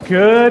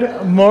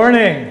Good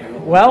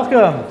morning.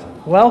 Welcome.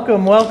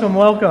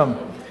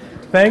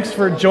 Thanks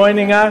for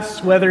joining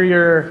us, whether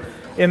you're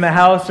in the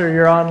house or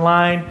you're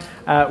online.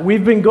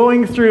 We've been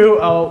going through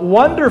a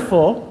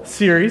wonderful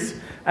series,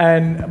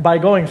 and by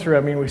going through, I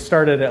mean we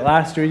started it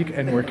last week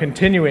and we're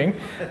continuing.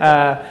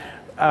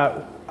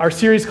 Our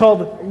series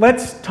called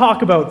Let's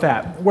Talk About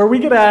That, where we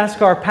get to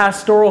ask our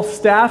pastoral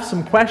staff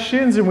some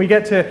questions and we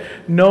get to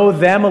know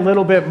them a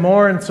little bit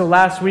more. And so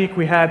last week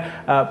we had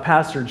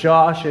Pastor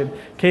Josh and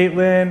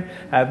Caitlin.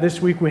 This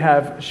week we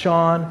have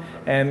Sean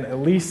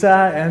and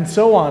Lisa and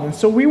so on. And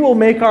so we will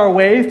make our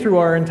way through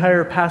our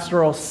entire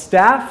pastoral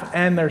staff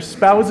and their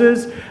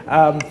spouses.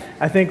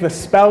 I think the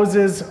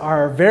spouses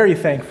are very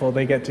thankful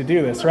they get to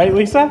do this, right,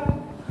 Lisa?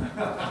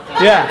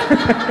 Yeah.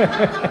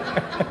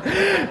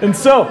 And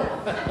so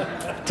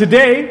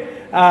today,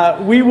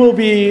 we will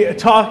be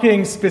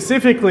talking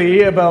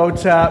specifically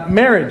about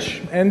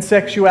marriage and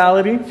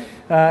sexuality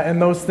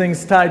and those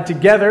things tied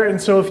together.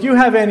 And so if you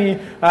have any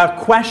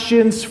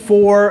questions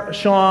for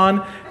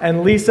Sean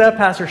and Lisa,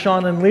 Pastor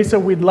Sean and Lisa,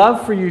 we'd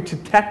love for you to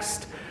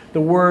text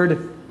the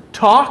word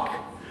TALK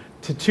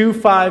to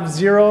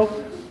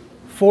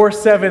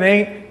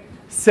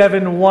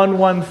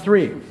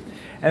 250-478-7113.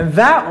 And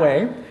that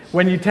way,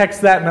 when you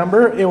text that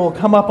number, it will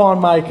come up on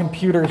my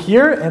computer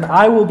here, and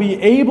I will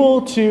be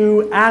able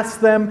to ask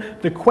them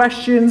the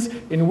questions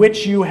in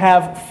which you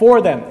have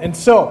for them. And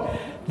so,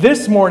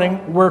 this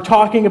morning, we're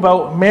talking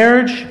about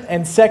marriage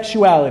and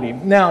sexuality.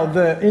 Now,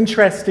 the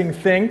interesting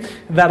thing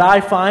that I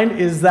find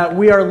is that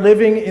we are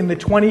living in the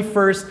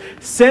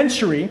 21st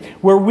century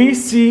where we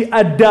see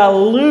a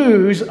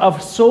deluge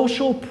of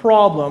social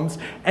problems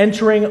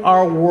entering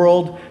our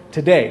world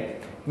today.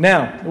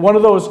 Now, one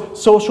of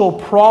those social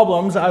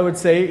problems, I would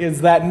say, is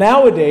that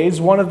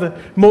nowadays, one of the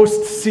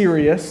most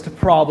serious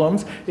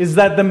problems is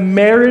that the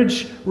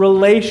marriage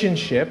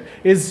relationship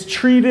is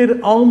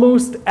treated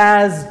almost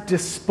as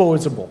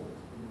disposable.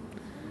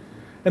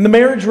 And the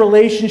marriage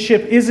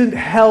relationship isn't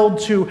held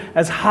to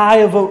as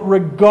high of a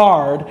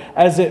regard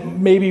as it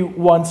maybe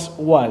once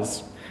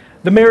was.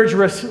 The marriage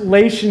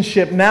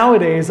relationship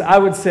nowadays, I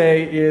would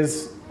say,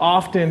 is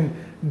often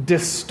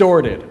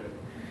distorted.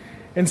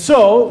 And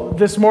so,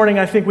 this morning,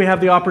 I think we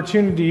have the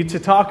opportunity to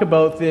talk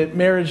about the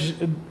marriage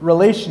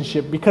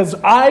relationship because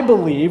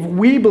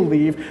we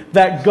believe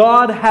that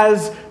God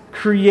has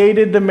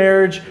created the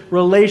marriage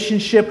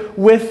relationship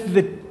with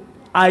the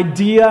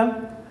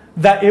idea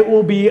that it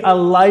will be a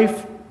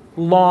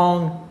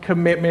lifelong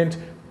commitment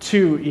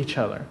to each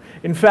other.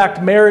 In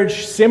fact,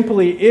 marriage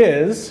simply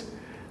is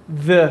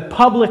the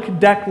public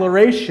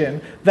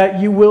declaration that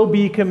you will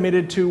be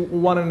committed to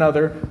one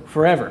another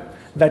forever,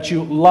 that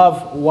you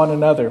love one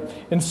another.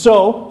 And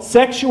so,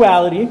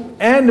 sexuality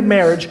and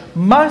marriage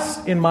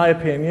must, in my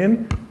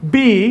opinion,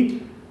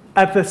 be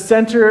at the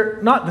center,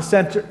 not the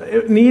center,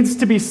 it needs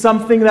to be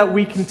something that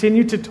we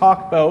continue to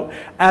talk about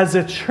as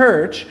a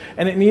church,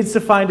 and it needs to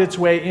find its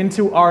way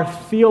into our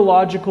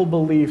theological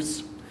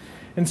beliefs.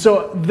 And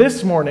so,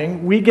 this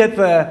morning, we get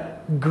the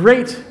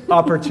great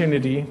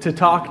opportunity to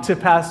talk to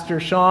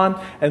Pastor Sean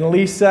and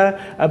Lisa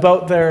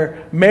about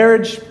their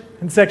marriage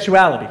and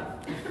sexuality.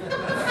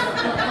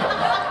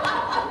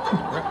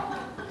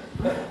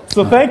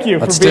 So thank you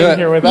for being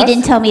here with us. You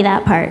didn't tell me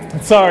that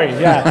part. Sorry,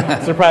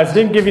 yeah, surprise.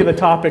 Didn't give you the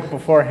topic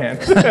beforehand.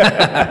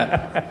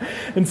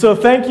 And so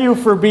thank you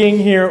for being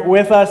here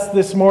with us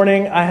this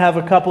morning. I have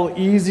a couple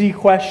easy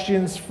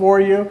questions for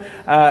you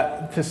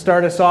to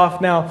start us off.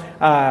 Now,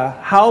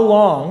 how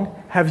long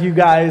have you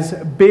guys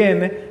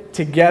been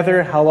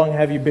together? How long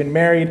have you been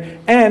married?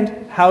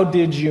 And how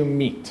did you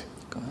meet?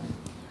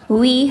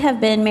 We have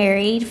been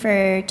married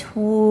for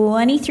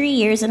 23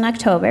 years in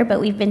October, but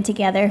we've been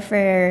together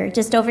for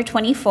just over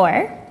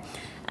 24.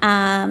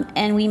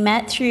 And we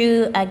met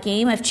through a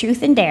game of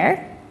Truth and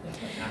Dare.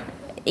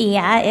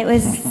 Yeah,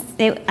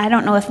 I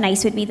don't know if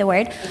nice would be the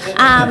word.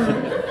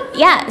 But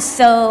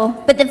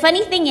the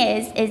funny thing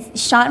is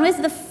Sean was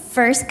the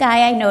first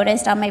guy I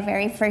noticed on my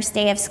very first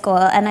day of school,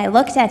 and I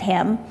looked at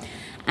him,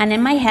 and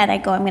in my head I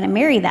go, I'm going to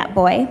marry that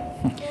boy.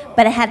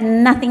 But it had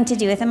nothing to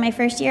do with him my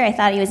first year. I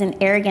thought he was an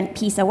arrogant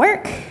piece of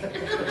work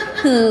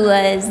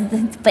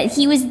but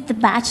he was the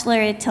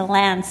bachelor to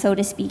land, so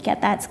to speak,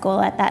 at that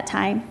school at that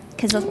time.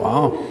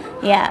 Wow.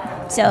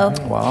 Yeah, so.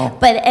 Wow.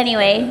 But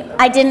anyway,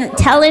 I didn't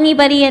tell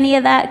anybody any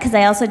of that because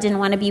I also didn't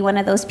want to be one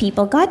of those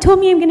people, God told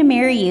me I'm going to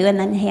marry you, and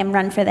then him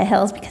run for the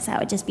hills because that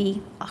would just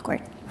be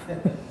awkward.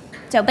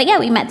 But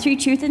we met through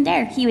Truth and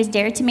Dare. He was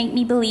dared to make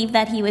me believe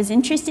that he was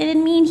interested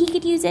in me and he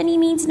could use any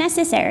means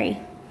necessary.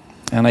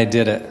 And I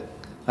did it.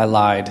 I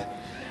lied.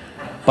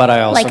 But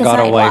I also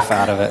got a wife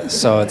out of it,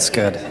 so it's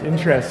good.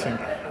 Interesting.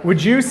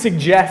 Would you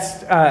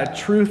suggest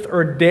Truth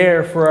or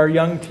Dare for our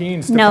young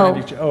teens to find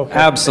each other? Oh, okay.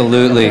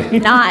 Absolutely.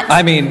 Not.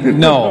 I mean,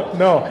 no.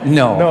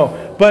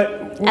 No.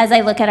 But as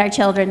I look at our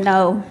children,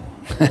 no.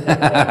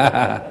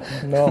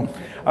 No.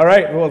 All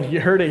right. Well,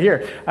 you heard it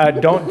here.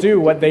 Don't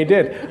do what they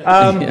did.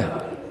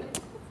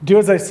 Do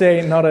as I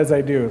say, not as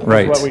I do.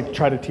 Right. That's what we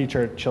try to teach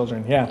our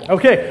children. Yeah.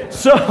 Okay,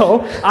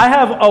 so I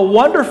have a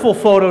wonderful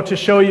photo to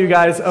show you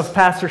guys of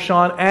Pastor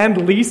Sean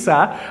and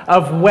Lisa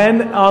of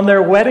when on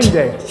their wedding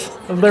day.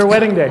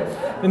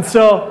 And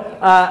so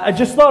I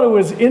just thought it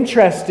was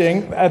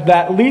interesting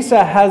that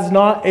Lisa has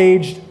not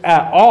aged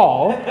at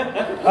all,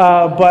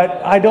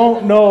 but I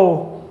don't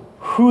know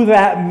who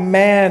that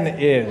man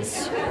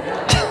is.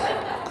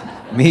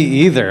 Me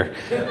either.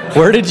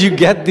 Where did you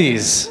get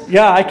these?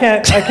 Yeah, I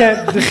can't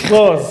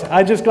disclose.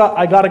 I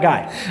got a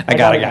guy. I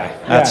got a guy.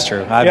 That's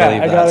true. I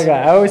believe that. I got a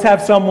guy. I always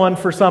have someone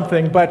for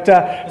something.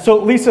 But so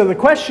Lisa, the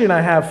question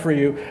I have for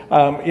you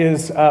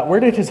is,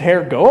 where did his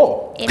hair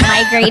go? It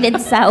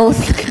migrated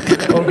south.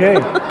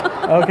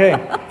 Okay.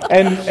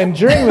 And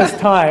during this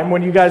time,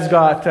 when you guys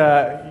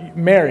got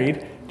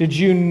married, did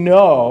you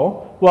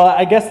know? Well,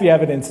 I guess the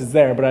evidence is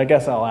there, but I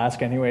guess I'll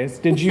ask anyways.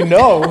 Did you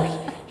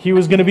know he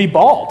was going to be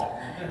bald?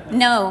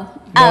 No.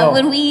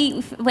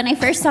 When I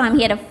first saw him,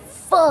 he had a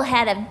full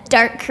head of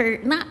dark,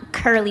 not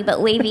curly,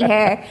 but wavy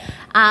hair.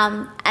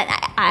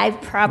 I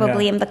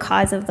probably am the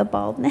cause of the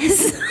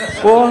baldness.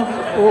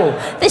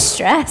 The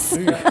stress.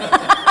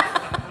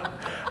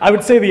 I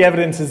would say the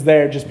evidence is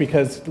there just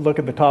because look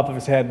at the top of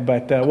his head,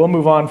 but we'll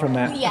move on from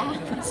that. Yeah,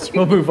 that's true.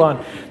 We'll move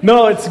on.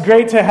 No, it's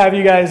great to have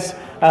you guys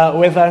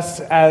with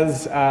us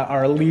as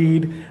our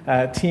lead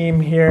team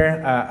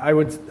here. I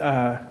would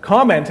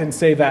comment and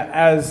say that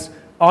as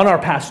on our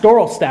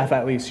pastoral staff,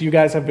 at least, you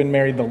guys have been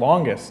married the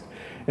longest.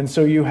 And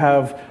so you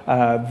have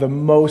the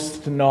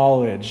most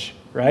knowledge,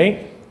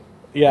 right?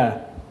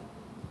 Yeah.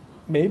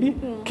 Maybe?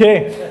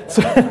 Okay.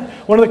 So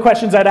one of the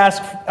questions I'd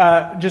ask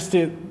just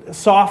to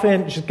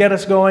soften, just get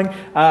us going,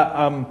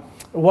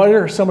 what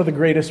are some of the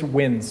greatest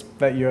wins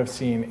that you have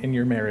seen in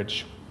your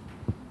marriage?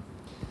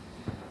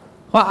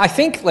 Well, I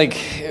think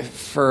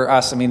for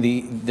us, I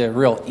mean, the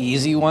real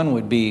easy one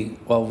would be,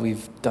 well,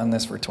 we've done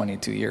this for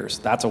 22 years.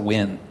 That's a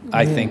win,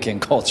 I think,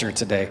 in culture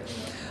today.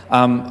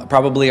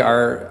 Probably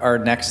our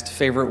next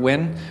favorite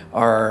win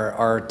are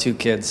our two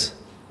kids,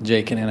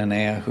 Jake and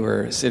Ananea, who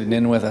are sitting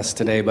in with us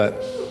today.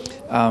 But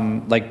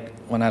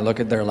when I look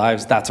at their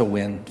lives, that's a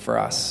win for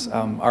us.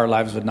 Our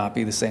lives would not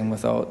be the same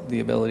without the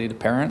ability to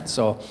parent.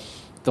 So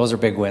those are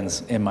big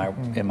wins in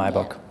my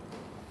book.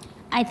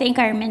 I think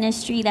our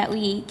ministry that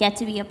we get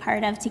to be a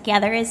part of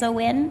together is a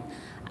win.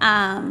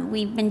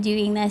 We've been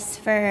doing this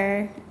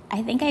for,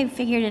 I think I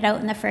figured it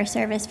out in the first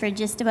service, for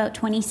just about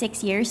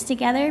 26 years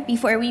together.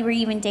 Before we were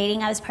even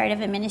dating, I was part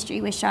of a ministry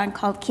with Sean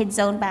called Kids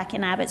Zone back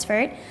in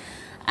Abbotsford.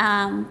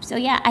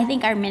 I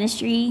think our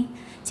ministry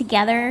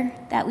together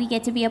that we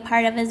get to be a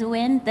part of is a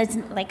win. That's,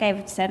 like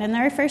I've said in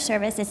our first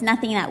service, it's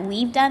nothing that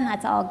we've done.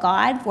 That's all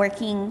God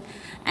working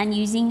and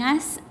using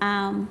us.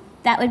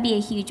 That would be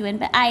a huge win.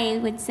 But I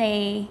would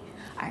say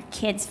our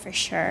kids for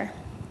sure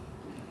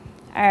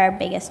are our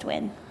biggest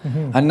win.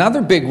 Mm-hmm.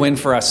 Another big win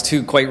for us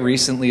too quite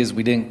recently is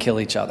we didn't kill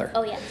each other.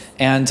 Oh, yes.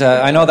 And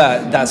I know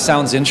that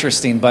sounds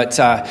interesting, but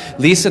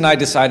Lisa and I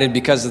decided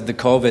because of the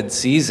COVID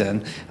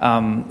season,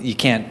 you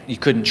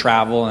couldn't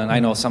travel, and I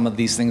know some of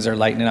these things are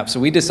lightening up, so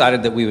we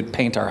decided that we would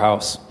paint our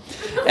house.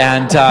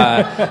 And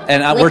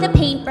with a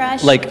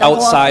paintbrush, like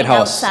outside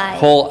house, outside.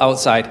 Whole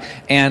outside.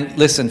 And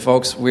listen,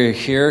 folks, we're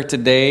here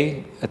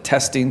today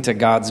attesting to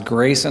God's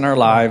grace in our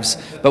lives,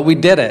 but we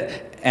did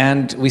it.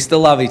 And we still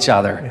love each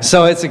other. Yeah.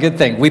 So it's a good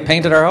thing. We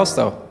painted our house,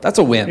 though. That's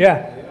a win.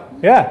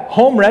 Yeah.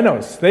 Home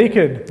renos. They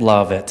could.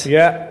 Love it.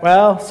 Yeah.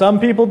 Well, some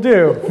people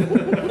do.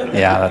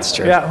 Yeah, that's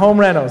true. Yeah, home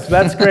renos.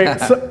 That's great.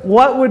 So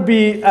what would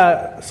be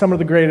some of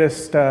the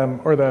greatest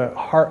or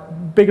the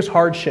biggest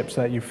hardships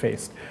that you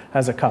faced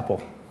as a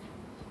couple?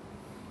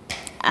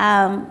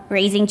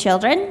 Raising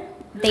children.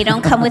 They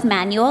don't come with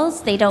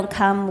manuals. They don't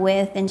come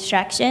with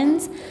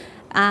instructions.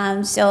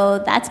 So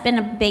that's been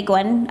a big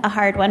one, a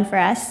hard one for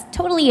us.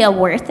 Totally a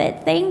worth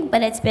it thing,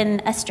 but it's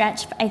been a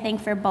stretch, I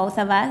think, for both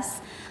of us.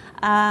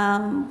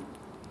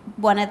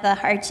 One of the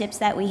hardships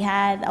that we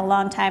had a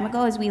long time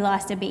ago is we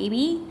lost a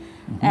baby,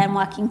 and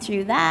walking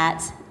through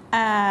that,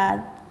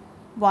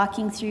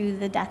 walking through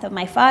the death of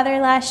my father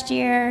last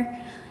year,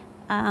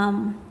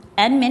 and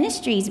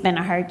ministry's been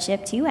a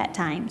hardship too at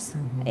times.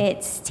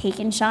 It's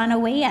taken Sean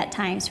away at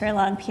times for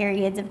long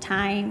periods of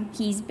time.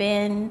 He's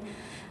been...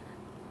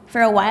 For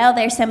a while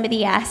there,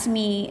 somebody asked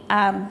me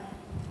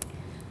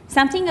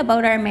something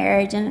about our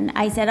marriage, and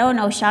I said, oh,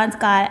 no, Sean's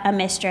got a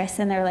mistress.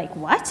 And they're like,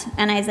 what?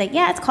 And I was like,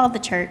 yeah, it's called the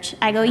church.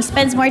 I go, he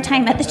spends more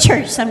time at the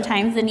church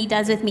sometimes than he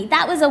does with me.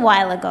 That was a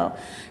while ago.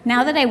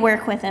 Now that I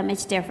work with him,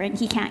 it's different.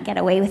 He can't get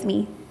away with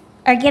me,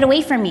 or get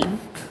away from me.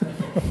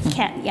 He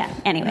can't, yeah,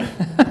 anyway.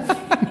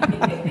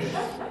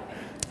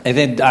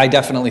 I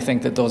definitely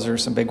think that those are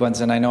some big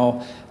ones. And I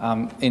know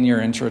in your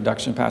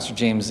introduction, Pastor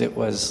James, it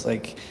was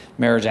like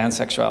marriage and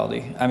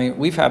sexuality. I mean,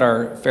 we've had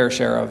our fair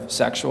share of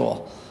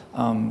sexual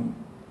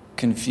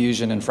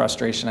confusion and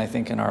frustration, I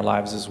think, in our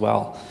lives as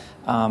well.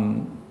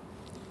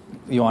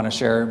 You want to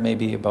share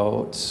maybe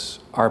about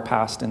our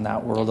past in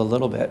that world a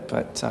little bit,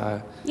 but...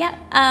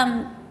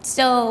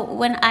 So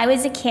when I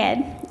was a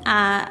kid,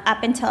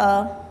 up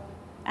until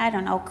I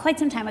don't know, quite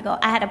some time ago,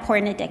 I had a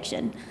porn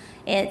addiction.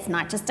 It's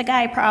not just a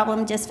guy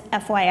problem, just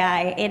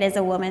FYI. It is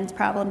a woman's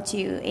problem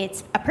too.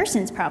 It's a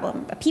person's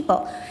problem, a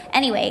people.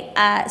 Anyway,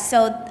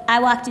 so I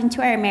walked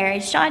into our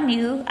marriage. Sean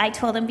knew, I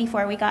told him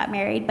before we got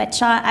married,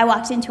 but I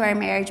walked into our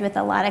marriage with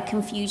a lot of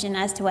confusion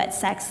as to what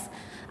sex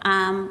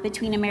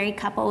between a married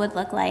couple would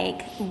look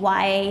like,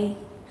 why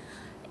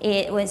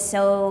it was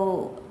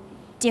so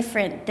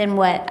different than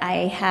what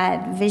I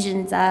had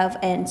visions of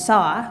and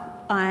saw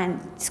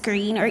on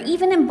screen or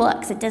even in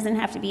books. It doesn't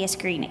have to be a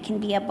screen, it can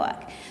be a book.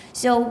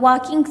 So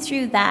walking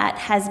through that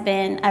has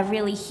been a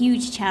really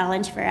huge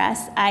challenge for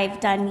us. I've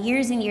done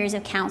years and years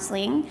of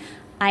counseling.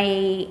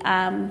 I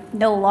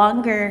no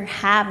longer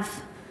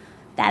have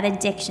that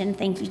addiction,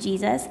 thank you,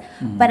 Jesus.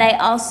 Mm-hmm. But I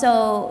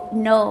also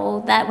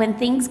know that when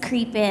things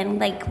creep in,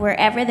 like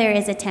wherever there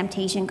is a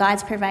temptation,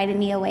 God's provided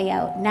me a way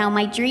out. Now,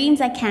 my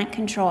dreams I can't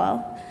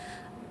control,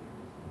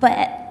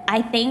 but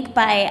I think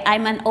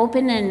I'm an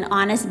open and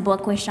honest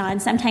book with Sean.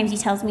 Sometimes he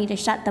tells me to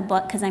shut the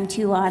book because I'm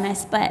too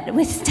honest, but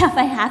with stuff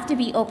I have to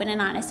be open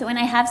and honest. So when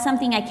I have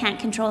something I can't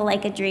control,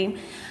 like a dream,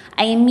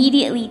 I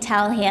immediately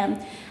tell him,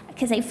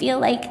 because I feel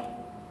like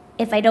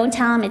if I don't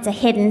tell him, it's a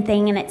hidden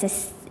thing, and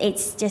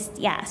it's just,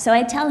 yeah. So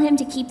I tell him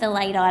to keep the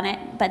light on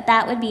it, but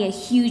that would be a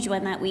huge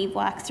one that we've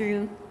walked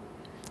through.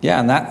 Yeah,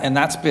 and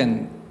that's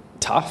been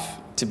tough,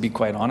 to be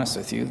quite honest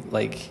with you.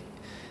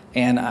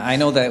 And I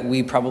know that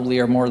we probably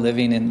are more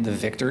living in the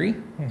victory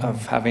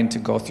of having to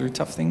go through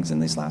tough things in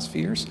these last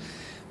few years.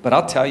 But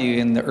I'll tell you,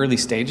 in the early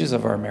stages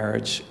of our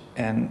marriage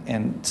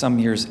and some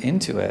years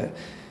into it,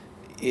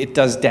 it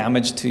does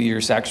damage to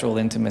your sexual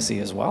intimacy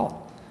as well.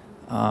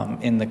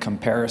 In the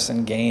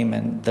comparison game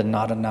and the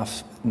not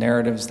enough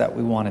narratives that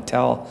we want to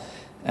tell.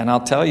 And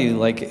I'll tell you,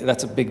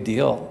 that's a big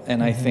deal.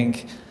 And I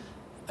think,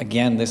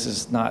 again, this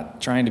is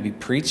not trying to be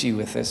preachy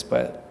with this,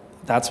 but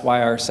that's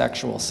why our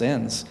sexual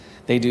sins,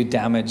 they do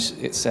damage,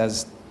 it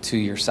says, to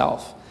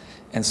yourself.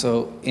 And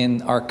so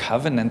in our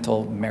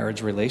covenantal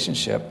marriage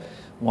relationship,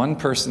 one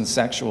person's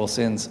sexual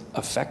sins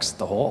affects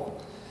the whole.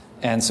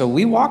 And so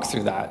we walk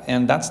through that,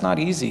 and that's not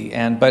easy.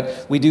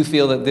 But we do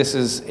feel that this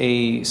is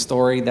a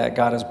story that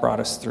God has brought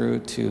us through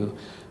to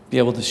be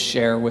able to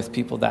share with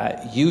people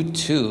that you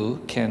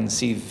too can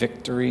see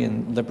victory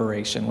and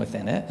liberation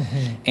within it.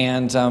 Mm-hmm.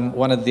 And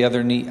one of the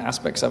other neat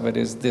aspects of it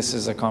is this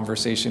is a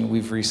conversation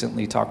we've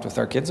recently talked with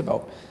our kids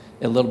about,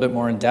 a little bit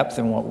more in depth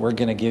than what we're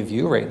going to give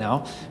you right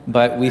now.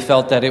 But we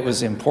felt that it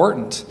was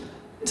important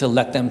to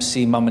let them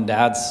see mom and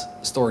dad's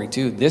story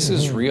too. This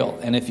is real.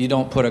 And if you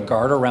don't put a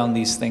guard around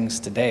these things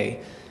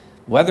today,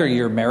 whether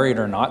you're married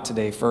or not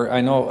today,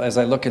 I know as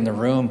I look in the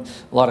room,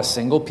 a lot of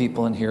single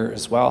people in here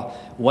as well,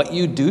 what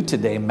you do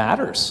today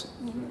matters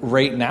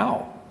right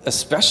now,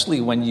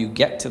 especially when you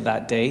get to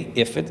that day,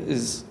 if it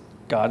is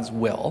God's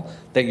will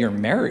that you're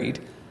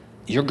married,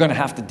 you're going to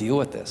have to deal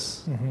with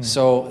this.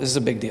 So this is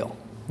a big deal.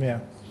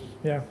 Yeah.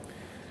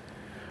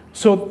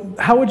 So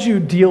how would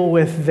you deal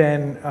with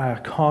then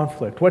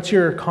conflict? What's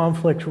your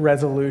conflict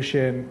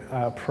resolution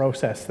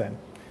process then?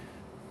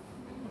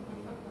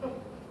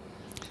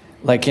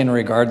 Like in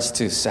regards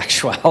to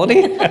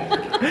sexuality?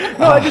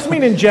 No, I just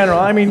mean in general.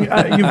 I mean,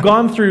 you've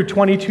gone through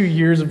 22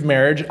 years of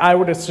marriage. I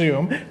would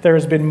assume there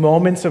has been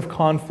moments of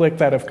conflict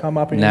that have come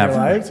up in your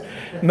lives.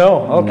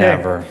 No, okay.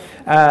 Never.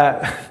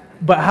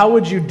 But how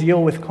would you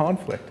deal with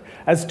conflict?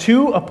 As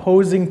two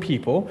opposing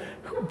people,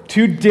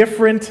 two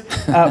different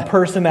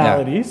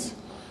personalities,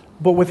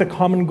 but with a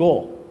common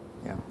goal.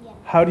 Yeah.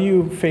 How do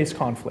you face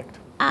conflict?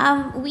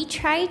 We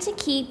try to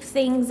keep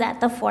things at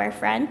the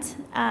forefront.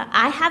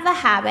 I have a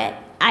habit.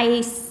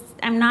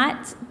 I'm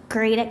not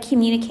great at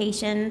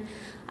communication.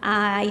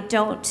 I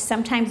don't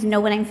sometimes know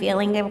what I'm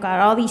feeling. I've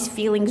got all these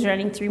feelings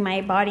running through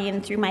my body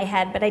and through my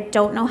head, but I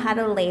don't know how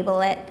to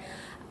label it.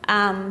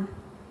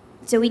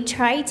 So we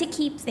try to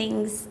keep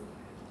things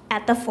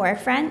at the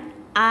forefront.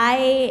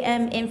 I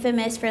am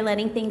infamous for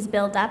letting things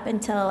build up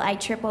until I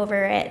trip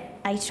over it.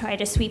 I try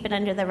to sweep it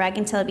under the rug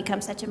until it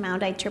becomes such a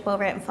mound. I trip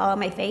over it and fall on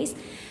my face.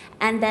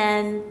 And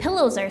then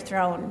pillows are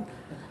thrown.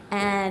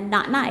 And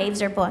not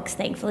knives or books,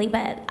 thankfully.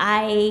 But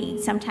I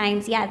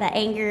sometimes, the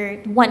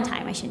anger, one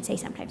time, I shouldn't say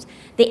sometimes,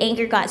 the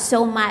anger got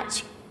so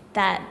much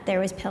that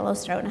there was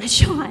pillows thrown at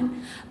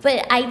Sean.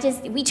 But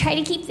we try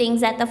to keep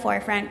things at the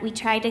forefront. We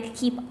try to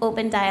keep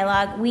open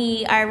dialogue.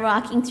 We are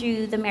walking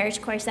through the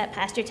marriage course that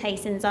Pastor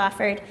Tyson's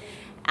offered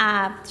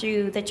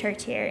through the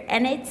church here.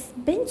 And it's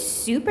been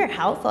super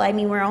helpful. I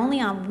mean, we're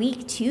only on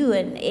week 2,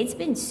 and it's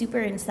been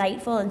super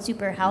insightful and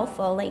super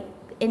helpful,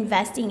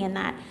 investing in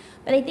that.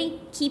 But I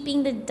think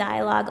keeping the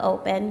dialogue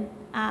open,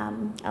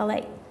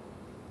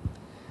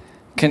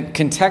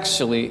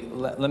 Contextually,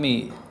 let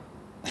me...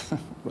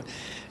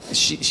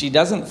 She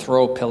doesn't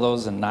throw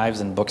pillows and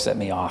knives and books at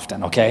me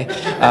often, okay?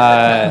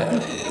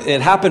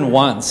 It happened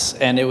once,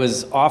 and it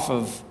was off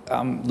of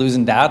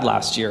losing Dad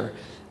last year.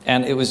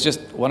 And it was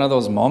just one of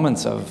those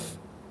moments of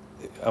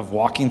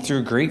walking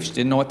through grief. She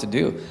didn't know what to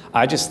do.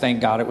 I just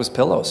thank God it was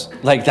pillows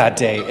that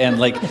day.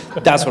 And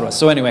that's what it was.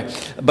 So anyway,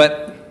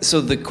 so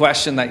the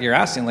question that you're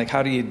asking,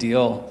 how do you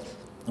deal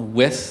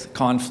with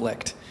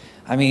conflict?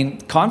 I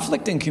mean,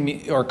 conflict and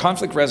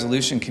conflict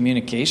resolution,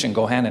 communication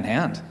go hand in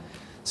hand.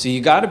 So you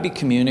got to be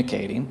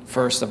communicating,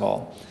 first of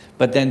all.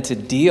 But then to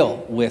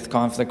deal with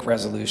conflict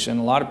resolution,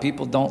 a lot of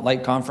people don't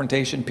like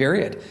confrontation,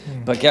 period.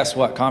 But guess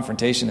what?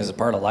 Confrontation is a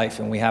part of life,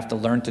 and we have to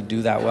learn to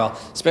do that well,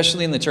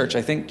 especially in the church.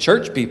 I think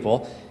church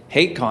people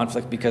hate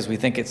conflict because we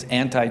think it's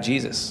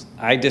anti-Jesus.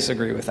 I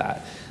disagree with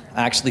that.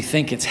 I actually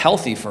think it's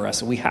healthy for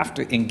us. We have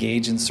to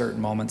engage in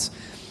certain moments.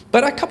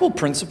 But a couple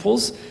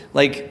principles,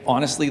 like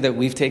honestly, that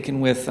we've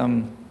taken with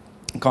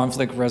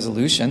conflict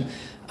resolution,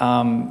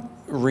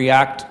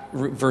 react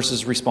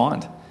versus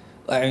respond.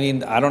 I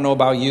mean, I don't know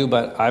about you,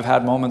 but I've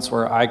had moments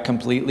where I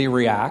completely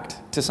react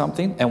to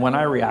something, and when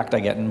I react, I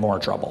get in more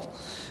trouble.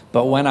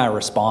 But when I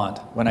respond,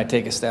 when I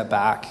take a step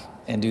back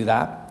and do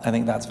that, I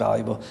think that's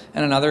valuable.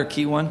 And another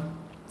key one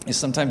is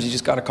sometimes you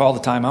just got to call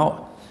the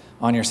timeout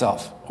on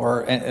yourself.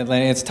 And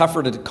it's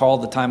tougher to call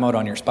the timeout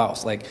on your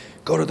spouse. Like,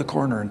 go to the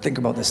corner and think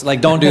about this.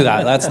 Like, don't do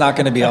that. That's not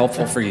going to be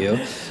helpful for you.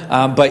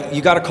 But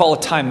you got to call a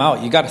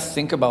timeout. You got to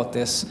think about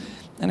this.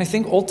 And I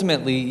think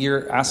ultimately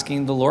you're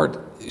asking the Lord,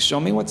 show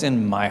me what's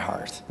in my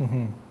heart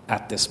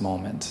at this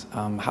moment.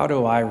 How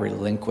do I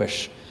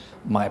relinquish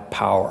my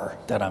power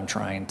that I'm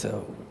trying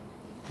to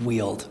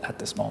wield at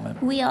this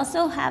moment? We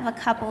also have a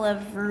couple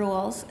of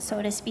rules,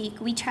 so to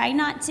speak. We try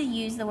not to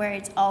use the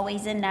words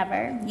always and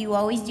never. You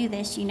always do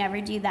this, you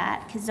never do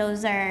that, because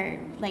those are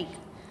like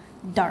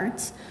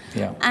darts.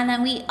 Yeah. And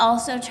then we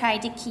also try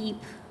to keep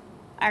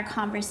our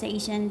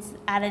conversations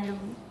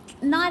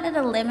not at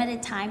a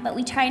limited time, but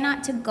we try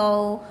not to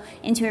go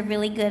into a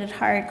really good,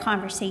 hard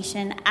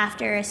conversation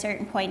after a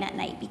certain point at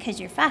night, because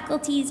your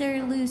faculties are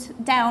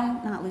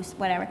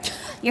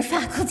your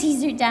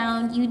faculties are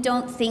down. You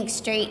don't think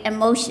straight.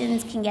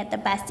 Emotions can get the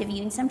best of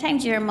you. And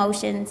sometimes your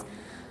emotions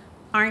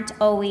aren't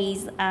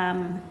always,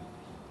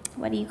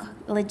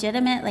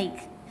 legitimate?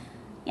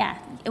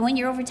 When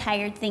you're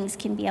overtired, things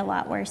can be a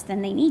lot worse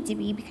than they need to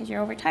be because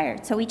you're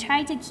overtired. So we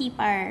try to keep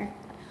our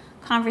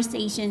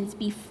conversations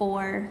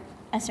before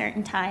a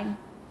certain time.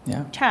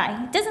 Yeah.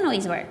 Try. It doesn't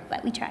always work,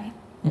 but we try.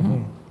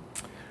 Mm-hmm.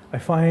 I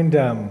find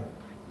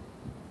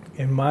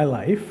in my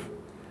life,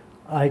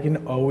 I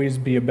can always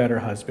be a better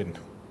husband,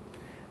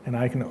 and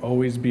I can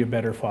always be a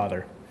better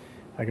father.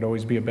 I can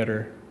always be a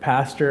better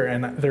pastor,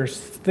 and there's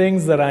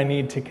things that I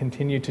need to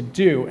continue to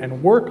do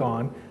and work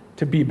on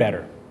to be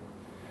better.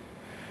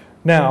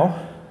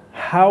 Now,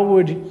 how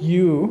would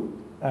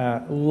you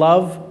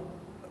love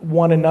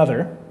one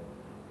another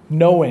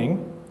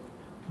knowing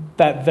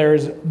that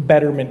there's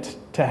betterment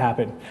to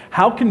happen?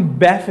 How can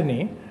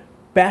Bethany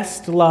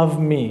best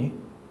love me,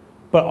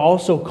 but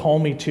also call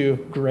me to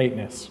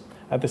greatness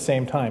at the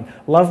same time?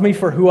 Love me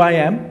for who I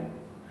am,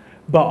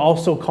 but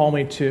also call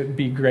me to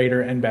be greater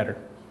and better.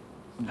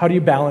 How do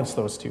you balance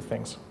those two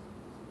things?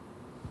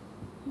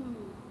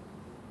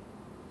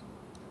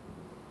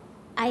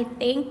 I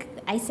think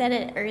I said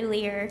it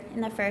earlier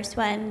in the first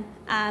one.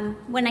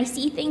 When I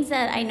see things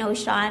that I know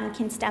Sean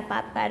can step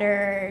up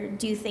better, or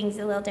do things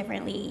a little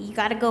differently, you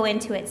got to go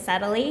into it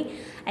subtly.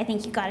 I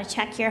think you got to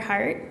check your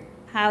heart,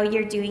 how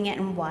you're doing it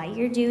and why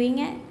you're doing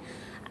it.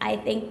 I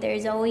think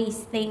there's always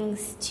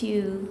things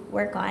to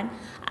work on.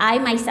 I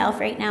myself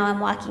right now am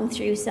walking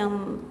through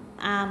some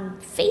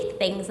faith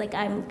things, like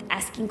I'm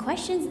asking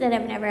questions that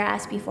I've never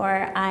asked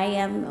before. I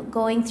am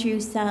going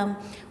through some,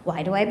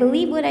 why do I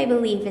believe what I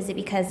believe? Is it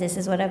because this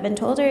is what I've been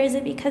told, or is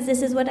it because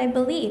this is what I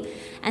believe?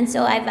 And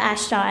so I've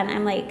asked Sean,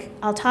 I'm like,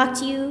 I'll talk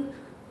to you,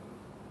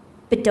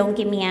 but don't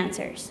give me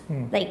answers.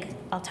 Like,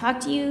 I'll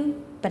talk to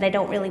you, but I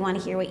don't really want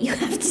to hear what you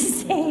have to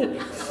say.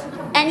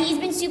 And he's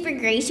been super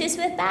gracious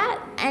with that.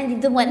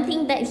 And the one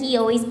thing that he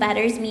always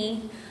betters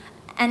me,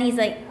 and he's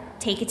like,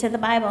 take it to the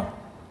Bible.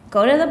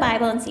 Go to the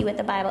Bible and see what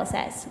the Bible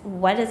says.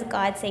 What does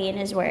God say in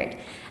his word?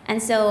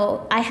 And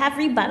so I have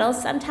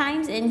rebuttals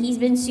sometimes, and he's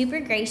been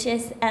super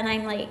gracious, and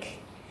I'm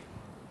like,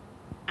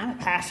 I'm a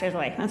pastor's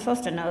wife. I'm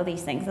supposed to know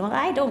these things. Well,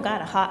 I don't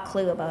got a hot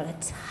clue about a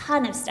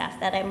ton of stuff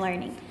that I'm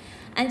learning.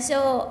 And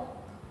so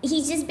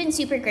he's just been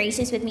super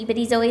gracious with me, but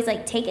he's always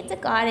like, take it to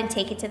God and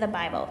take it to the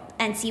Bible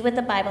and see what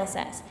the Bible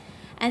says.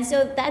 And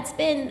so that's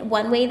been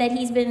one way that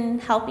he's been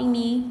helping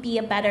me be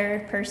a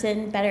better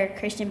person, better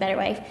Christian, better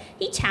wife.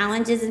 He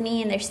challenges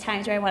me, and there's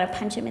times where I want to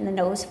punch him in the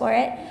nose for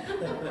it.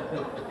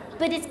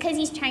 But it's because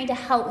he's trying to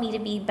help me to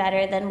be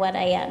better than what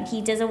I am. He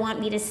doesn't want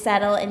me to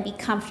settle and be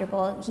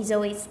comfortable. He's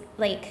always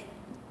like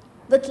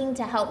looking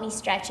to help me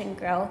stretch and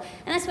grow.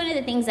 And that's one of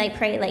the things I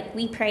pray. Like,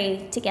 we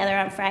pray together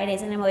on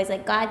Fridays, and I'm always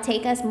like, God,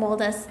 take us,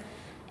 mold us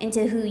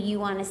into who you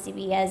want us to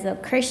be as a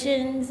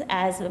Christians,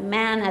 as a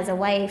man, as a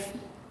wife,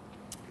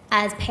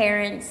 as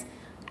parents,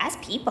 as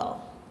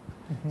people.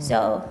 Mm-hmm.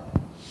 So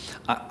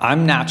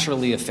I'm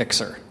naturally a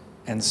fixer.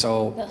 And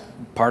so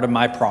part of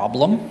my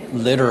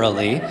problem,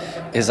 literally,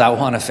 is I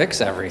want to fix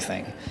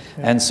everything.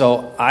 Yeah. And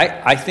so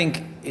I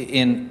think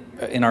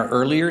in our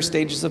earlier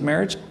stages of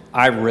marriage,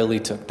 I really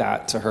took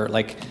that to her.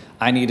 Like,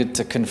 I needed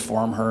to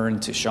conform her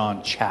into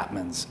Sean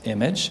Chapman's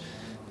image.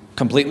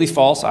 completely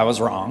false. I was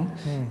wrong.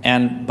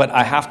 But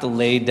I have to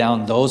lay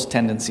down those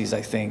tendencies,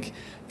 I think,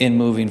 in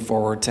moving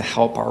forward to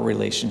help our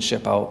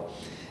relationship out.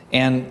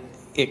 And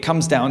it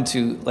comes down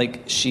to,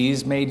 like,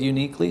 she's made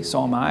uniquely,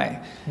 so am I.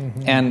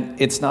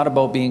 And it's not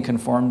about being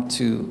conformed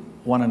to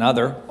one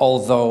another,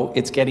 although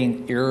it's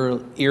getting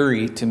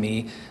eerie to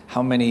me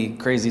how many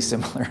crazy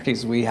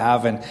similarities we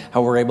have and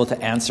how we're able to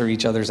answer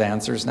each other's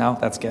answers now.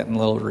 That's getting a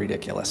little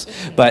ridiculous.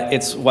 But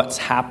it's what's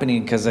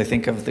happening because I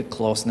think of the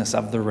closeness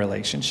of the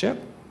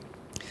relationship.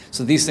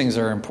 So these things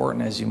are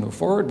important as you move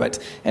forward. But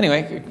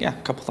anyway, yeah,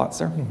 a couple thoughts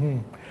there.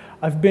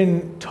 I've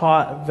been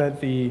taught that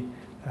the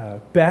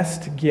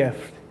best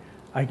gift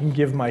I can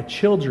give my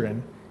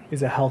children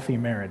is a healthy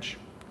marriage.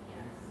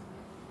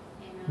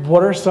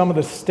 What are some of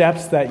the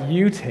steps that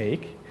you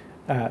take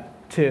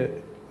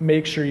to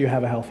make sure you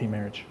have a healthy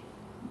marriage?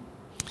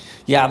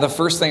 Yeah, the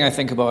first thing I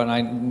think about,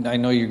 and I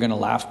know you're going to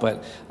laugh,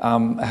 but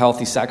a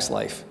healthy sex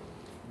life.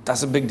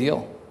 That's a big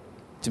deal,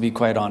 to be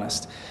quite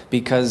honest,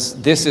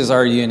 because this is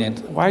our union.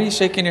 Why are you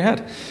shaking your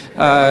head?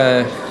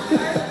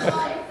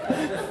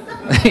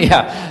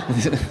 Yeah.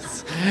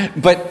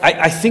 But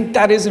I think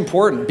that is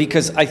important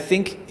because I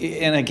think,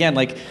 and again,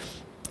 like,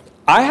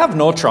 I have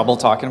no trouble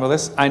talking about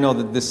this. I know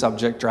that this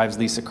subject drives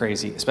Lisa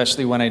crazy,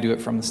 especially when I do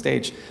it from the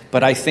stage.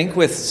 But I think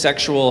with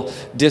sexual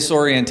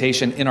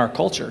disorientation in our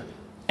culture,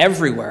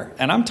 everywhere,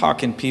 and I'm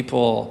talking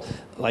people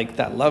like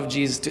that love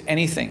Jesus to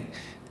anything.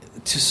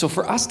 So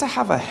for us to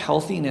have a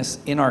healthiness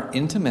in our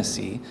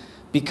intimacy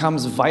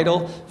becomes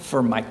vital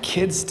for my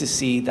kids to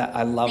see that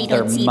I love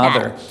their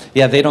mother.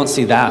 Yeah, they don't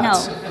see that.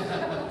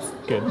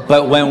 No. Good.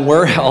 But when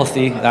we're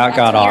healthy, that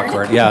got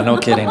awkward. Yeah, no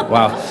kidding.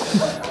 Wow.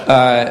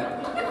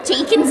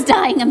 Jacon's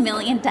dying a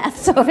million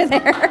deaths over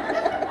there.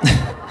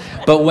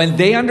 But when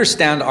they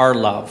understand our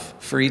love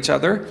for each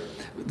other,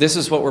 this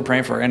is what we're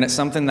praying for. And it's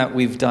something that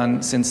we've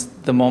done since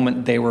the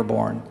moment they were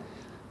born.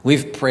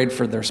 We've prayed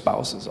for their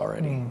spouses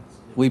already.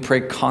 We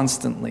pray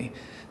constantly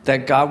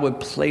that God would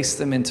place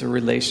them into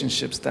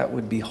relationships that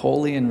would be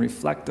holy and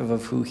reflective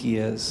of who He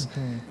is.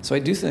 So I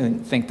do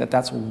think that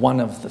that's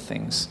one of the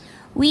things.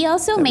 We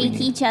also make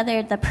each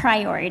other the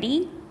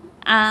priority.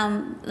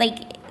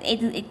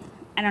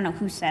 I don't know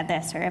who said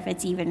this or if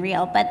it's even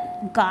real,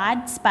 but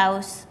God,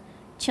 spouse,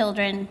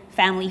 children,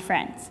 family,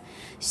 friends.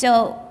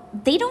 So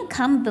they don't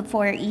come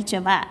before each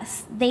of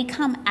us. They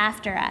come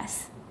after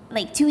us,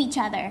 like to each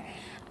other.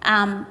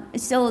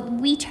 So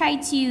we try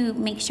to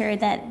make sure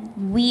that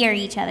we are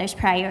each other's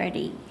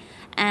priority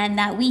and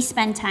that we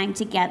spend time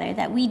together,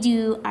 that we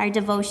do our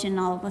devotion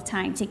all the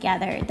time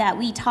together, that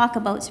we talk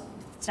about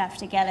stuff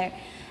together.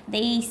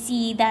 They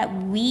see that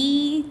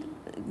we,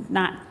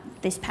 not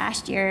this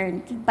past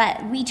year,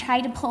 but we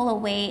try to pull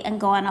away and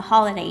go on a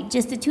holiday,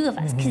 just the two of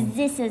us, because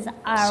this is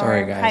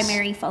our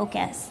primary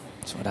focus.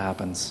 That's what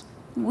happens.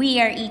 We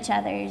are each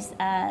other's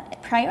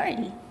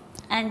priority.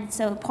 And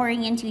so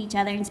pouring into each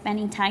other and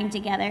spending time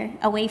together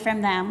away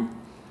from them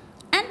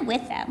and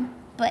with them.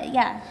 But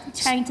yeah,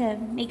 trying to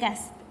make us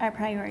our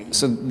priority.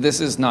 So this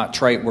is not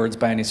trite words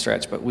by any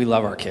stretch, but we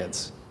love our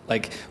kids.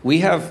 Like, we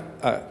have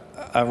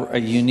a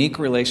unique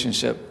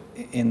relationship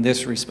in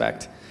this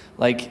respect.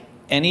 Like,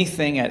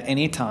 anything at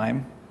any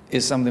time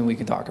is something we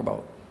can talk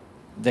about.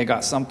 They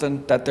got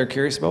something that they're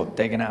curious about,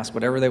 they can ask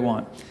whatever they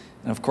want.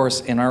 And of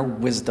course, in our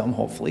wisdom,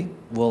 hopefully,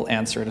 we'll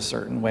answer it a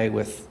certain way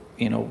with,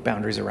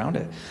 boundaries around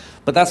it.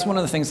 But that's one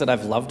of the things that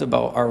I've loved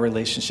about our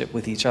relationship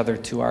with each other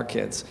to our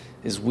kids,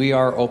 is we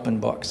are open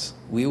books.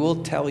 We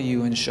will tell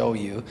you and show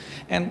you.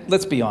 And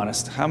let's be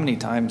honest, how many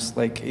times,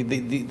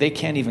 they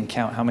can't even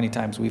count how many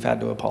times we've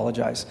had to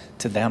apologize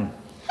to them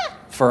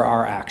for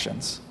our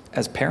actions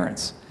as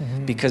parents,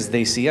 because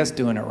they see us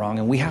doing it wrong,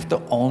 and we have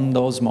to own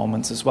those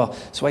moments as well.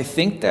 So I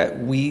think that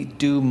we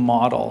do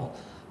model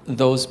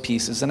those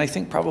pieces, and I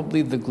think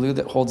probably the glue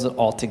that holds it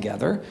all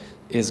together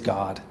is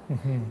God.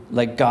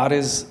 Like, God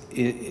is,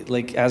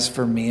 like, as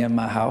for me and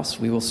my house,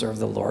 we will serve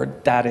the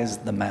Lord. That is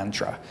the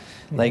mantra.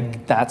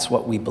 Like, that's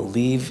what we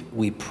believe.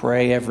 We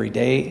pray every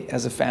day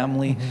as a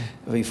family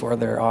before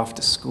they're off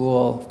to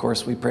school. Of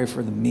course, we pray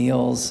for the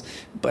meals,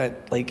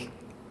 but like,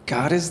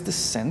 God is the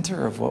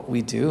center of what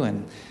we do.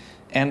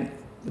 And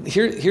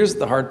here's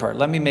the hard part.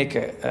 Let me make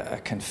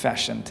a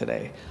confession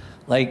today.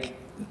 Like,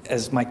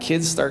 as my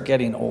kids start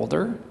getting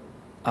older,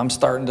 I'm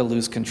starting to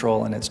lose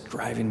control, and it's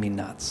driving me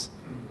nuts.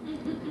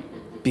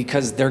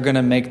 Because they're going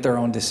to make their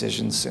own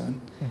decisions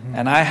soon.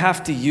 And I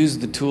have to use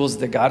the tools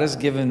that God has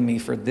given me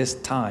for this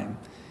time.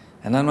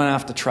 And I'm going to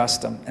have to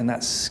trust Him. And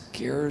that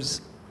scares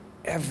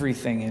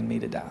everything in me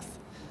to death.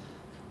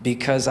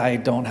 Because I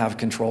don't have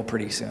control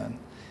pretty soon.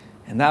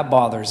 And that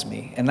bothers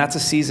me. And that's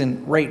a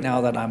season right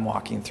now that I'm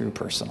walking through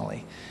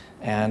personally.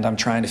 And I'm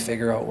trying to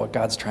figure out what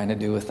God's trying to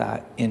do with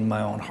that in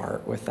my own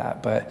heart with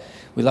that. But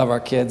we love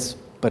our kids,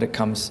 but it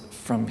comes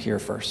from here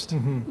first.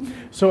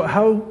 So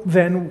how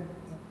then,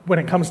 when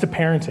it comes to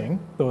parenting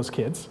those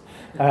kids,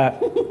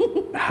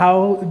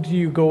 how do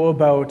you go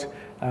about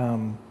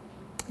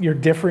your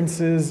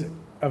differences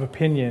of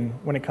opinion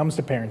when it comes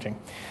to parenting?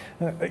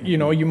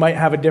 You might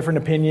have a different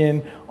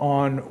opinion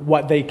on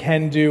what they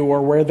can do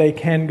or where they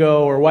can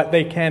go or what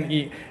they can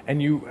eat.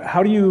 And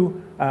how do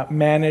you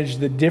manage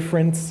the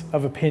difference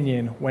of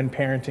opinion when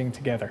parenting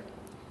together?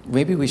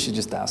 Maybe we should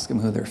just ask them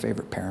who their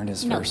favorite parent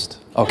is No. first.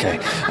 Okay,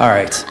 all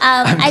right.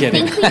 I'm I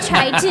kidding. think we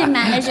try to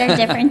manage our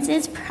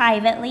differences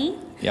privately.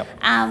 Yep.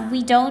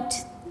 We don't,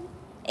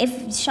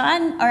 if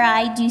Sean or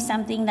I do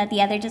something that the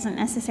other doesn't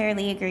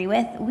necessarily agree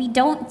with, we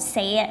don't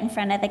say it in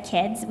front of the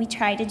kids. We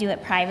try to do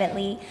it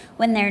privately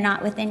when they're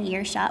not within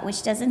earshot,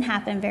 which doesn't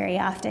happen very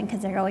often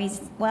because they're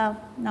always,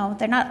 no,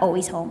 they're not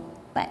always home,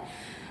 but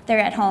they're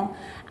at home.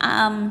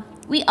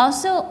 We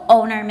also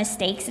own our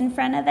mistakes in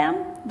front of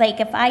them. Like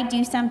if I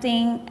do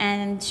something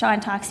and Sean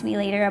talks to me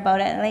later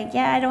about it, like,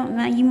 yeah, I don't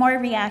know, you more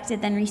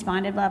reacted than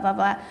responded, blah, blah,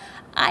 blah.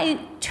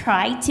 I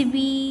try to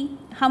be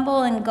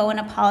humble and go and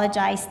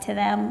apologize to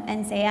them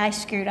and say I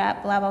screwed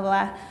up, blah, blah,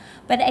 blah.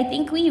 But I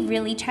think we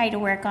really try to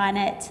work on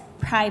it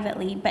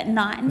privately, but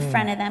not in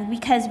front of them,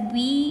 because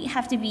we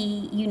have to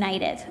be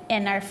united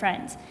in our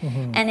front.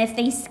 And if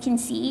they can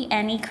see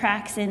any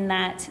cracks in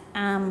that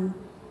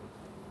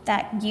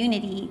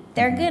unity,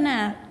 they're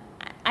gonna,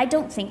 I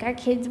don't think our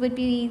kids would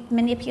be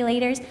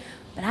manipulators,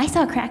 but I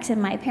saw cracks in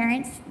my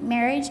parents'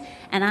 marriage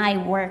and I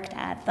worked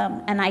at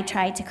them and I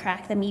tried to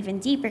crack them even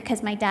deeper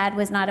because my dad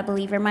was not a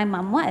believer, my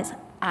mom was.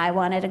 I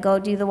wanted to go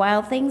do the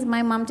wild things,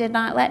 my mom did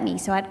not let me,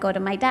 so I'd go to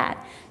my dad.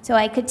 So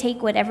I could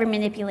take whatever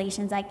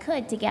manipulations I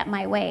could to get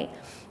my way,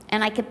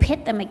 and I could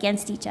pit them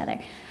against each other.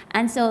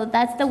 And so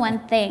that's the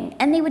one thing,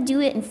 and they would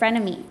do it in front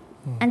of me.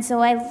 And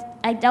so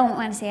I don't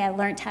want to say I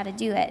learned how to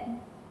do it,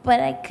 but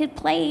I could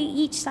play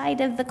each side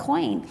of the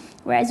coin,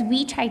 whereas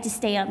we tried to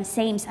stay on the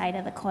same side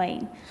of the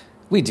coin.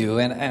 We do,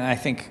 and I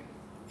think,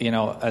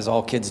 as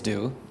all kids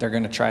do, they're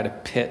going to try to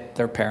pit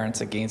their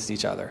parents against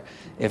each other.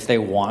 If they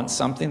want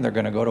something, they're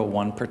going to go to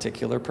one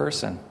particular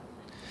person.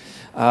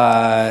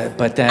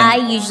 But then I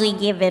usually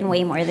give in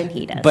way more than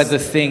he does. But the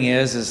thing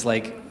is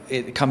like,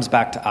 it comes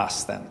back to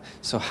us then.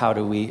 So how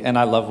do we, and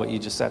I love what you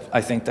just said.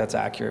 I think that's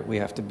accurate. We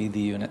have to be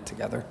the unit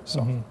together.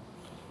 So.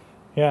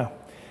 Yeah.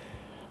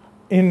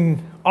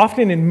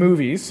 Often in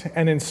movies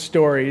and in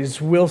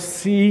stories, we'll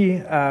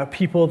see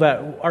people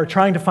that are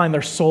trying to find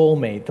their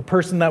soulmate, the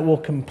person that will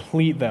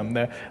complete them,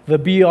 the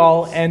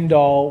be-all,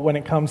 end-all when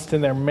it comes to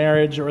their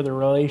marriage or their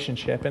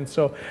relationship. And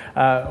so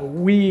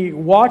we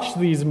watch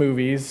these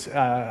movies,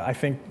 I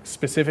think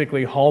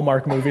specifically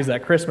Hallmark movies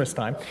at Christmas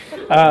time,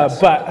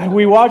 but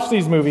we watch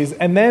these movies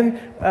and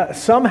then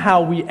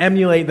somehow we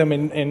emulate them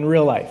in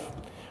real life.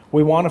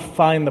 We want to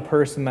find the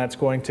person that's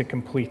going to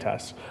complete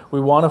us.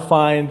 We want to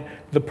find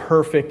the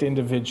perfect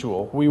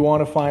individual. We want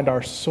to find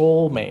our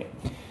soulmate.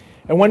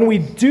 And when we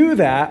do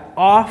that,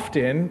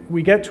 often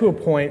we get to a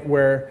point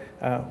where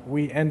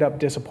we end up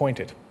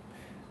disappointed.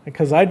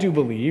 Because I do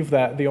believe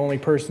that the only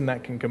person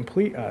that can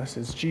complete us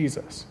is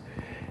Jesus.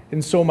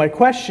 And so my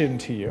question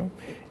to you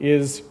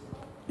is,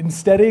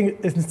 instead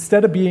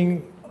of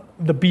being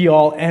the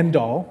be-all,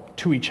 end-all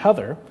to each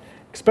other,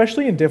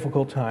 especially in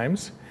difficult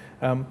times,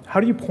 how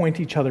do you point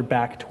each other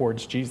back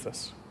towards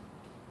Jesus?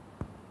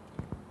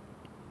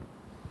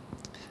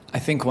 I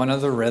think one of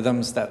the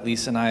rhythms that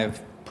Lisa and I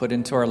have put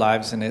into our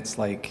lives, and it's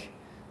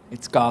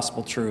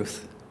gospel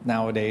truth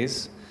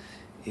nowadays,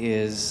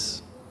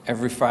 is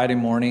every Friday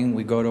morning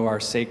we go to our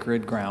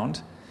sacred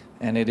ground,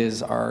 and it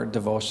is our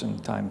devotion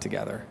time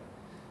together.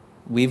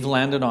 We've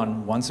landed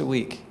on once a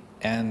week,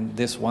 and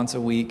this once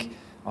a week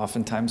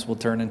oftentimes will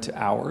turn into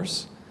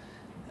hours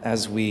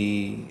as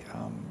we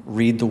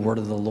read the word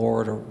of the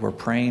Lord, or we're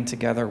praying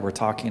together, we're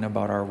talking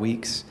about our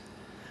weeks.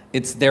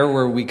 It's there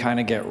where we kind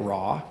of get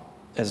raw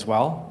as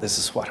well. This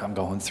is what I'm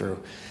going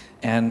through.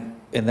 And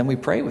then we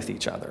pray with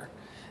each other.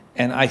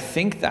 And I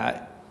think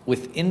that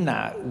within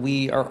that,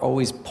 we are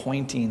always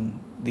pointing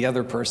the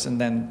other person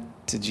then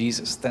to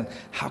Jesus. Then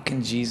how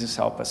can Jesus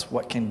help us?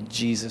 What can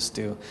Jesus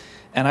do?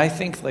 And I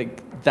think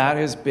that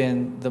has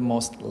been the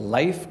most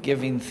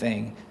life-giving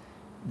thing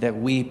that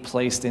we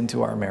placed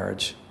into our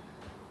marriage.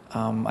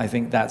 I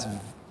think that's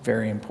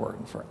very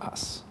important for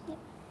us.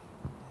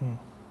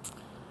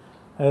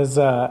 As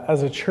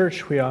a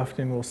church, we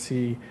often will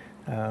see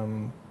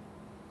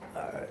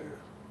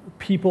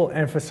people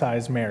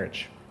emphasize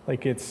marriage.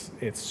 Like it's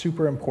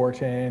super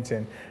important,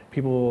 and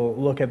people will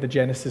look at the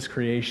Genesis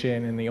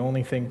creation, and the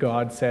only thing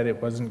God said it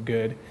wasn't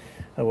good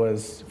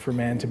was for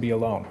man to be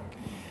alone.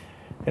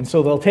 And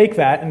so they'll take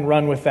that and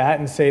run with that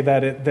and say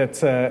that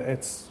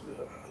it's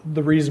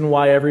the reason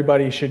why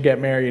everybody should get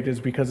married is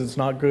because it's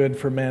not good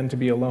for men to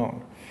be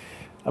alone.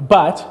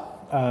 But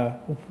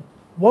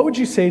what would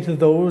you say to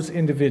those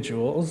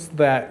individuals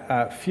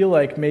that feel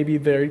like maybe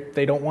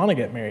they don't want to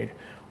get married,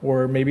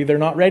 or maybe they're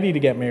not ready to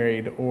get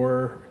married,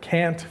 or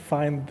can't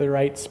find the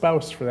right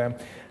spouse for them?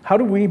 How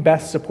do we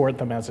best support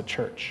them as a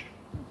church?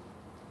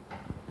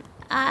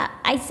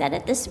 I said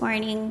it this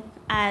morning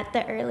at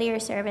the earlier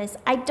service.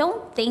 I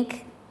don't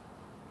think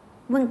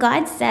when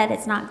God said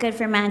it's not good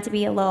for man to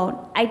be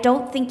alone, I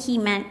don't think he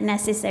meant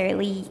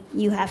necessarily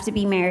you have to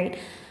be married.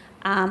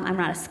 I'm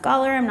not a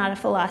scholar, I'm not a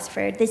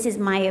philosopher. This is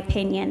my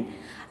opinion.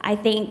 I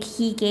think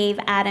he gave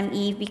Adam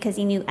Eve because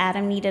he knew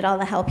Adam needed all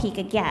the help he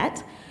could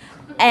get.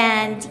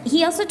 And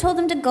he also told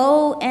them to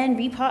go and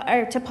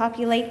to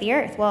populate the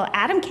earth. Well,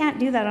 Adam can't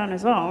do that on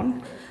his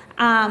own.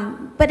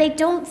 But I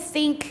don't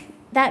think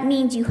that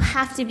means you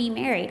have to be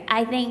married.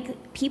 I think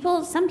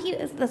some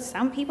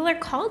people are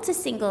called to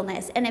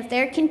singleness, and if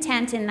they're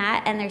content in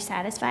that and they're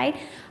satisfied,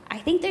 I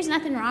think there's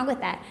nothing wrong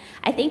with that.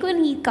 I think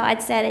when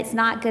God said it's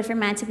not good for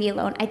man to be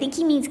alone, I think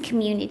he means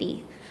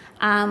community.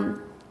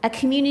 A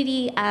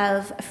community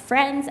of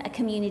friends, a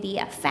community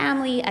of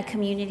family, a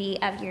community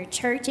of your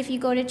church if you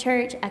go to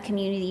church, a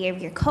community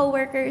of your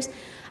coworkers.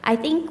 I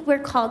think we're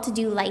called to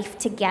do life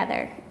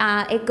together.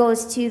 It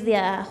goes to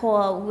the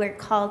whole, we're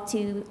called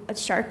to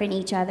sharpen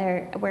each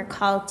other, we're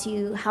called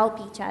to help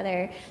each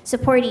other,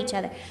 support each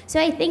other. So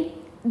I think,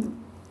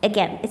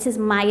 again, this is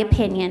my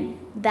opinion,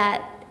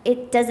 that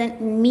it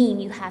doesn't mean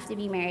you have to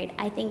be married.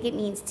 I think it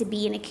means to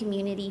be in a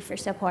community for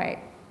support.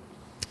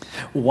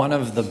 One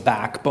of the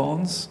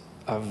backbones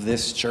of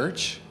this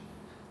church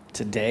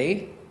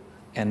today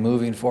and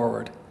moving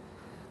forward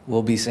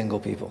will be single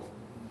people.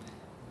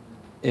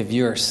 If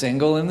you're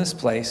single in this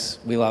place,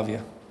 we love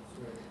you.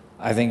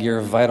 I think you're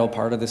a vital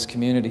part of this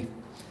community.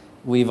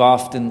 We've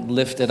often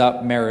lifted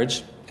up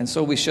marriage, and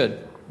so we should.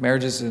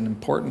 Marriage is an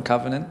important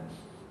covenant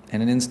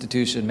and an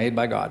institution made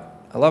by God.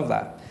 I love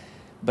that.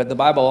 But the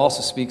Bible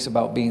also speaks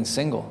about being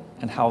single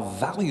and how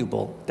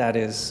valuable that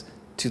is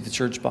to the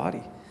church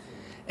body.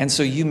 And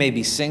so you may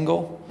be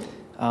single,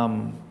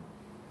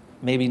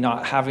 maybe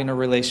not having a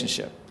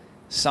relationship.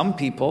 Some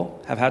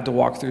people have had to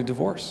walk through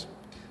divorce.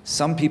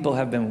 Some people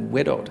have been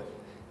widowed,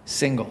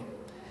 single.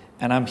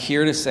 And I'm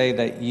here to say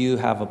that you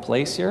have a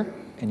place here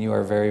and you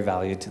are very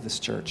valued to this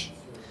church.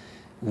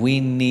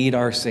 We need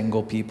our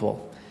single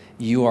people.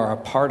 You are a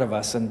part of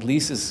us. And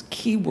Lisa's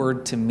key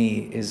word to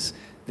me is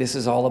this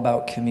is all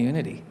about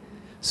community.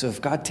 So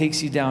if God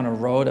takes you down a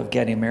road of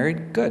getting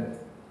married, good.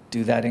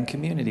 Do that in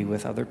community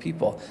with other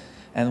people.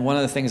 And one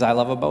of the things I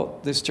love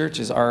about this church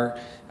is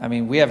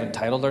we haven't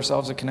titled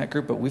ourselves a Connect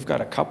group, but we've got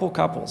a couple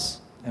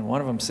couples, and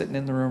one of them sitting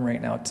in the room right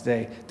now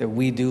today that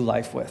we do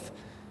life with,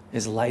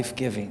 is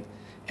life-giving.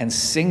 And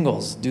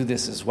singles do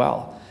this as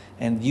well.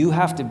 And you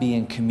have to be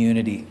in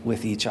community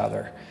with each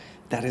other.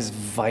 That is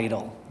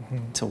vital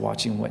to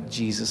watching what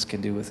Jesus can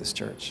do with his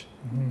church.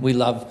 We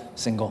love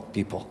single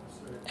people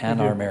and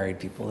our married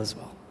people as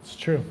well. It's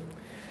true.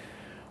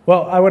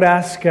 Well, I would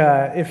ask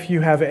if you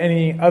have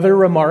any other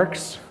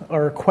remarks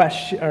or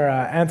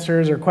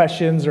answers or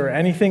questions or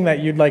anything that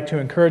you'd like to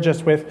encourage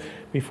us with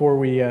before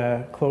we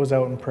close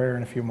out in prayer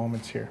in a few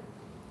moments here.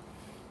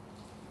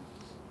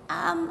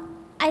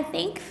 I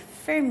think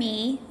for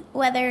me,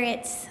 whether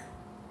it's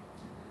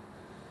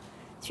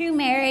through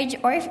marriage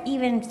or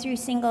even through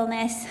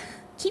singleness,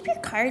 keep your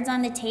cards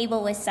on the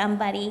table with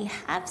somebody.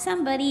 Have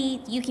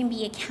somebody you can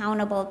be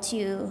accountable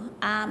to.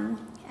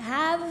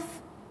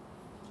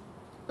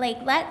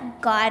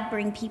 Let God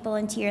bring people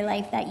into your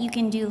life that you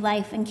can do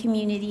life and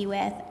community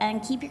with,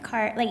 and keep your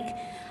card.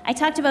 I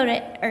talked about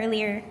it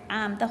earlier,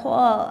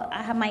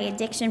 I have my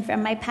addiction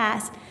from my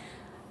past.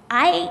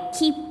 I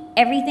keep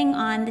everything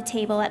on the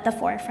table at the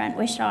forefront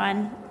with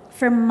Sean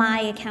for my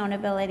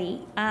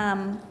accountability.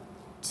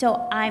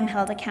 So I'm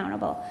held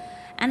accountable.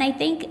 And I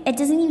think it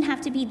doesn't even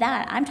have to be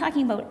that. I'm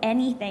talking about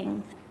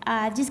anything.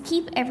 Just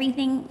keep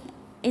everything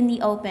in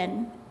the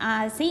open.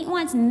 Satan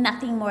wants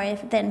nothing more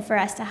than for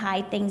us to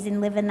hide things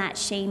and live in that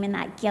shame and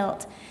that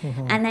guilt.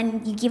 And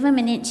then you give him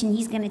an inch and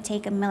he's going to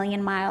take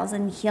 1,000,000 miles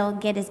and he'll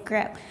get his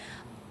grip.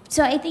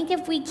 So I think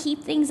if we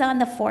keep things on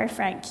the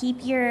forefront,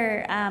 keep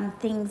your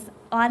things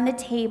on the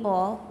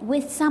table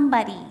with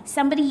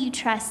somebody you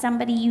trust,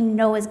 somebody you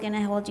know is going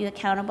to hold you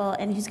accountable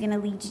and who's going to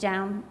lead you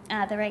down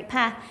the right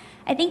path,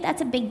 I think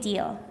that's a big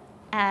deal.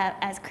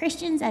 As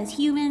Christians, as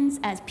humans,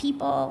 as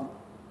people,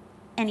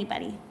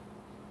 anybody.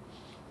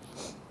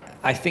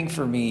 I think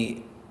for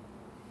me,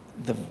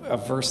 a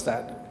verse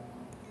that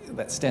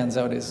stands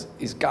out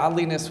is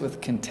godliness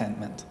with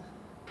contentment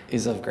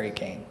is of great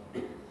gain.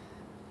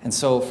 And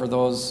so for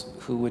those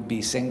who would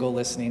be single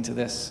listening to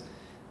this,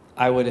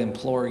 I would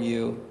implore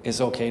you,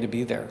 it's okay to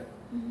be there.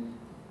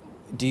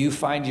 Do you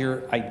find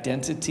your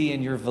identity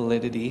and your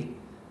validity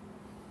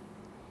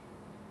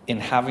in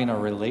having a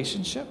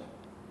relationship,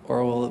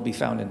 or will it be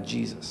found in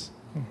Jesus?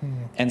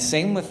 And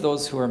same with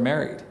those who are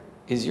married.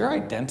 Is your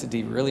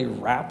identity really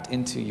wrapped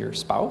into your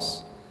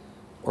spouse,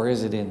 or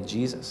is it in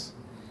Jesus?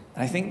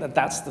 And I think that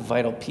that's the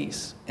vital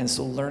piece. And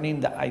so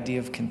learning the idea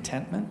of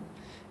contentment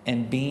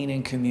and being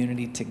in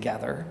community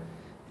together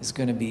is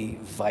going to be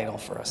vital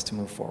for us to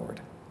move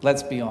forward.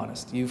 Let's be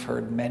honest. You've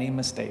heard many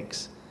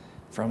mistakes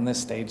from this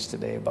stage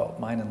today about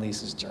mine and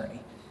Lisa's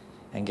journey.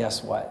 And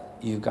guess what?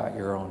 You've got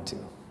your own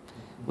too.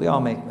 We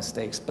all make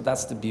mistakes, but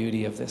that's the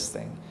beauty of this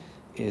thing,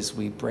 is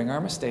we bring our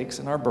mistakes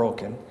and our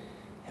broken,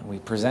 and we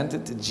present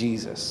it to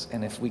Jesus.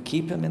 And if we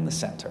keep him in the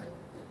center,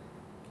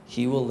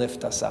 he will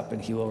lift us up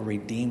and he will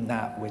redeem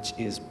that which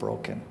is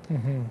broken.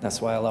 That's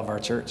why I love our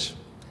church.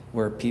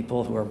 We're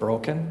people who are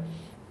broken,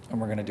 and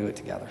we're going to do it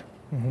together.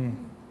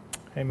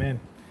 Amen.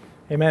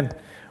 Amen.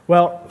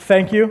 Well,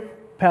 thank you,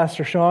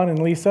 Pastor Sean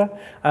and Lisa.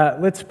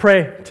 Let's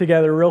pray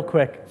together real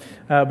quick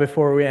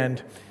before we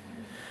end.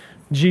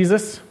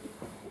 Jesus,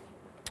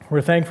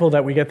 we're thankful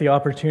that we get the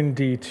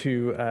opportunity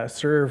to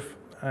serve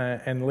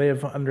and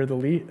live under the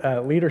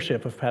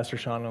leadership of Pastor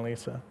Sean and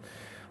Lisa.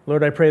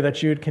 Lord, I pray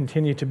that you would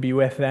continue to be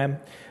with them,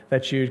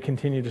 that you would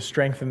continue to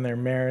strengthen their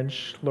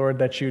marriage. Lord,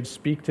 that you would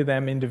speak to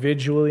them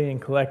individually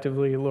and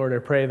collectively. Lord, I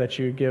pray that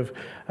you would give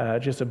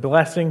just a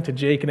blessing to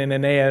Jake and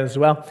Anea as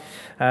well.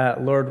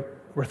 Lord,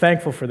 we're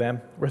thankful for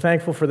them. We're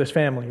thankful for this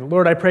family.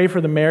 Lord, I pray for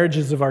the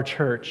marriages of our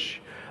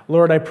church.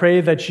 Lord, I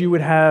pray that you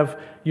would have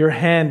your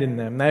hand in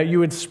them, that you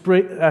would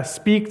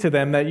speak to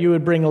them, that you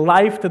would bring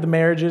life to the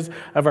marriages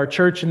of our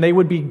church, and they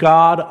would be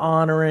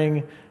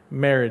God-honoring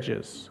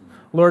marriages.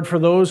 Lord, for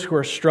those who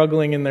are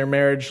struggling in their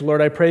marriage,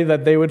 Lord, I pray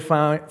that they would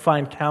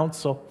find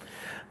counsel.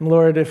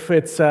 Lord, if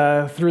it's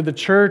through the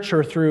church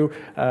or through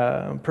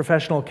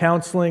professional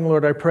counseling,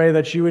 Lord, I pray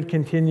that you would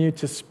continue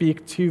to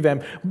speak to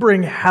them.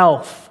 Bring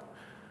health.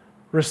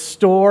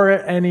 Restore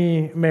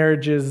any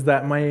marriages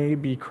that may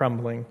be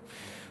crumbling.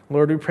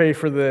 Lord, we pray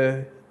for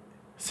the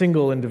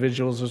single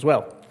individuals as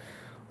well.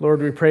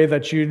 Lord, we pray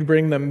that you'd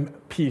bring them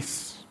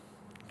peace,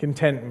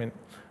 contentment.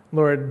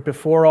 Lord,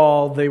 before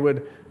all, they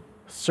would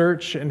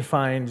search and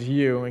find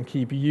you and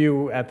keep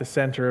you at the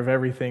center of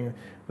everything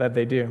that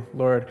they do.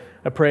 Lord,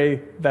 I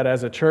pray that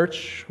as a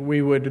church,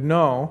 we would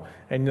know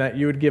and that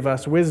you would give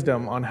us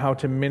wisdom on how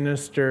to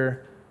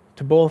minister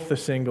to both the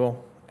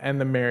single and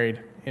the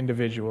married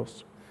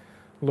individuals.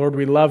 Lord,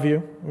 we love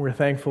you. We're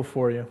thankful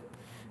for you.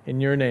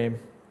 In your name,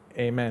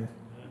 amen.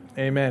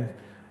 Amen.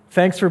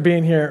 Thanks for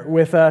being here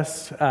with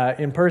us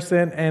in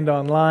person and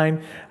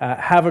online.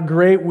 Have a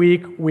great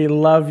week. We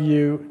love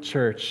you,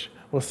 church.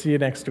 We'll see you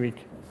next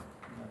week.